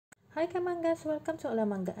Hi Kamangas, welcome to Ala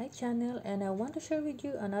Manga I channel, and I want to share with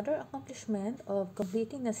you another accomplishment of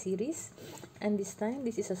completing a series, and this time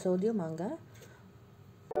this is a Sodio manga.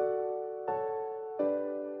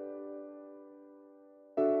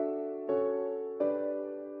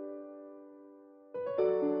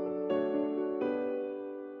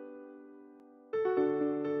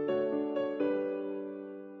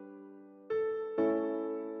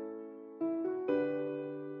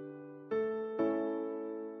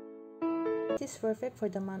 This is perfect for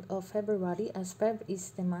the month of February, as Feb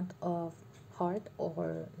is the month of heart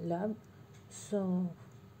or love. So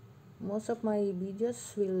most of my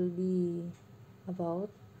videos will be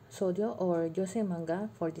about Sodio or Jose manga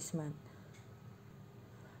for this month.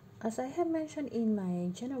 As I have mentioned in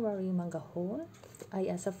my January manga haul, I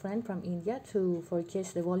asked a friend from India to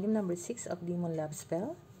purchase the volume number 6 of Demon Love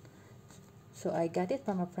Spell. So I got it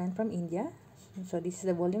from a friend from India. So this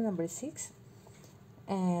is the volume number 6,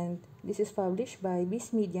 and this is published by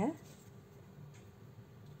Beast Media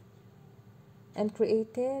and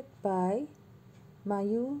created by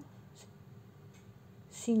Mayu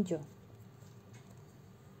Shijo.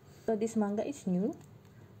 So this manga is new,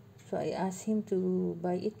 so I asked him to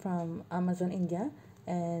buy it from Amazon India,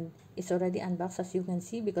 and it's already unboxed, as you can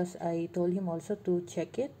see, because I told him also to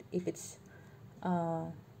check it if it's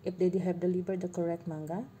if they have delivered the correct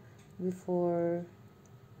manga before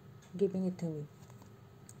giving it to me.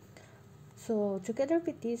 So together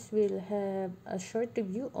with this, we'll have a short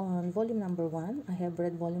review on volume number 1. I have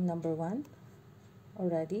read volume number 1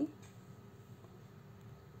 already.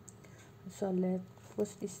 So let's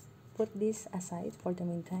put this aside for the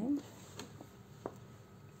meantime.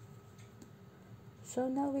 So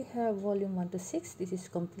now we have volume 1 to 6. This is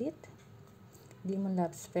complete. Demon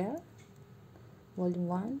Love Spell. Volume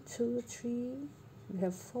 1, 2, 3. We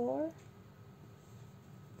have 4.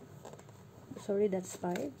 Sorry, that's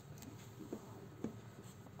 5.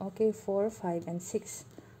 Okay, 4, 5, and 6.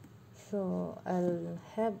 So I'll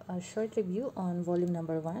have a short review on volume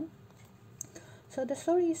number 1. So the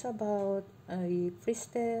story is about a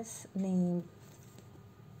priestess named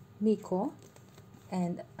Miko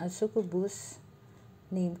and a succubus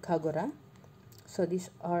named Kagura. So these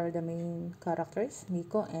are the main characters,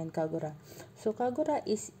 Miko and Kagura. So Kagura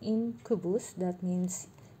is incubus, that means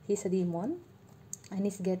he's a demon, and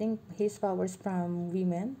he's getting his powers from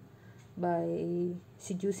women by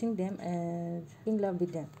seducing them and in love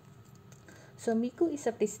with them. So Miku is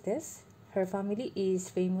a priestess. Her family is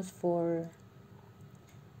famous for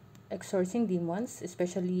exorcising demons,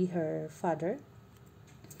 especially her father.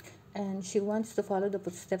 And she wants to follow the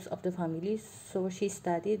footsteps of the family, so she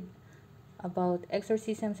studied about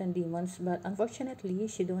exorcisms and demons, but unfortunately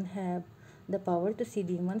she don't have the power to see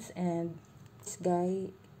demons, and this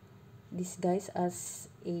guy disguised as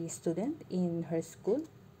a student in her school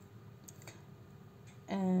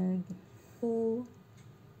and to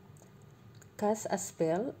cast a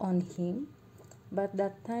spell on him, but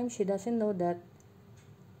that time she doesn't know that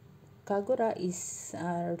Kagura is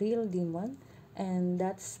a real demon and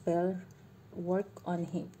that spell worked on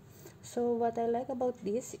him. So what I like about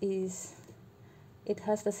this is it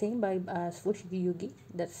has the same vibe as Fushigi Yugi.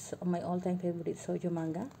 That's my all-time favorite shoujo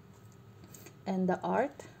manga, and the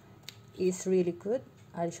art is really good.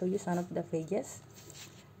 I'll show you some of the pages.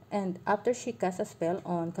 And after she cast a spell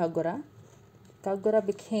on Kagura, Kagura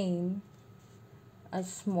became a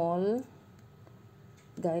small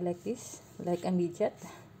guy like this, like a midget.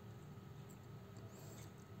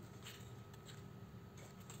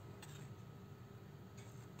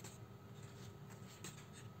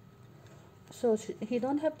 So he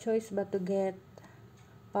don't have choice but to get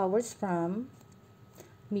powers from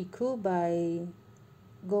Miku by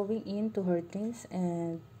going into her dreams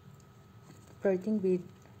and flirting with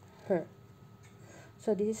her.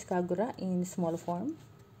 So this is Kagura in small form.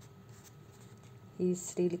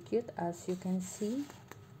 He's really cute, as you can see.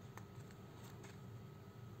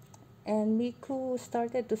 And Miku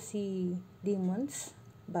started to see demons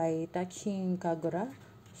by touching Kagura.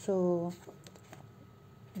 So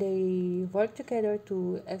they work together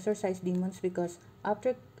to exorcise demons, because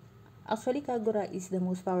actually Kagura is the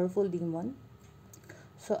most powerful demon.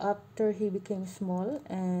 So after he became small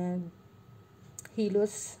and he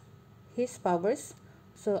lost his powers,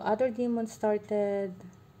 so other demons started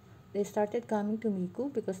coming to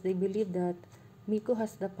Miku because they believe that Miku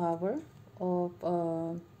has the power of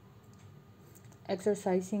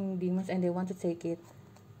exorcising demons, and they want to take it.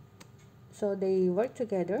 So they work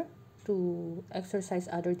together to exorcise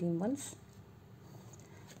other demons.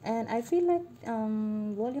 And I feel like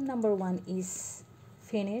volume number 1 is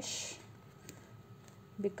finished,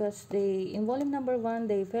 because in volume number 1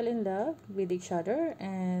 they fell in love with each other,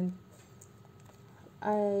 and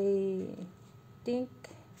I think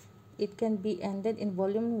it can be ended in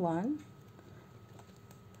volume 1,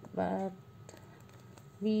 but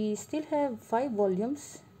we still have 5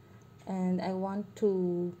 volumes, and I want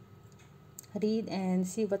to read and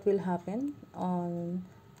see what will happen on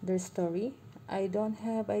their story. I don't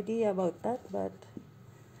have idea about that, but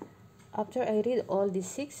after I read all these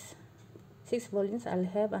six volumes, I'll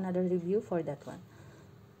have another review for that one.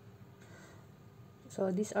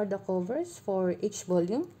 So these are the covers for each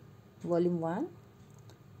volume. Volume 1,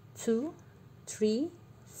 2, 3,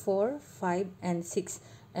 4, 5, and 6.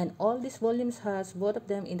 And all these volumes has both of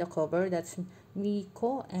them in the cover. That's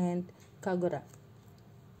Miko and Kagura.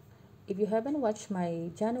 If you haven't watched my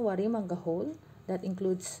January manga haul, that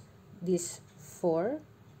includes these 4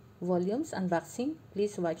 volumes unboxing,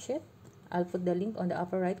 please watch it. I'll put the link on the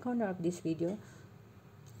upper right corner of this video.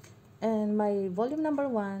 And my volume number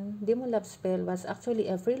 1, Demo Love Spell, was actually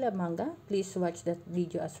a free love manga. Please watch that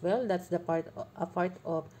video as well. That's a part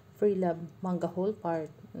of free love manga haul part.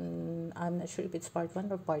 I'm not sure if it's part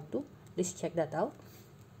 1 or part 2. Please check that out.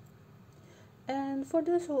 And for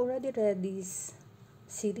those who already read this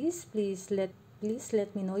series, please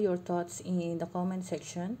let me know your thoughts in the comment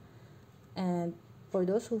section. And for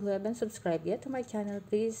those who haven't subscribed yet to my channel,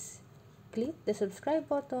 please click the subscribe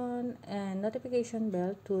button and notification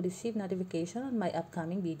bell to receive notification on my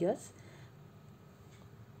upcoming videos.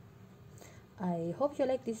 I hope you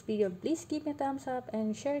like this video. Please give me a thumbs up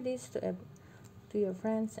and share this to your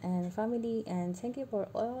friends and family, and thank you for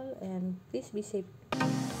all, and please be safe.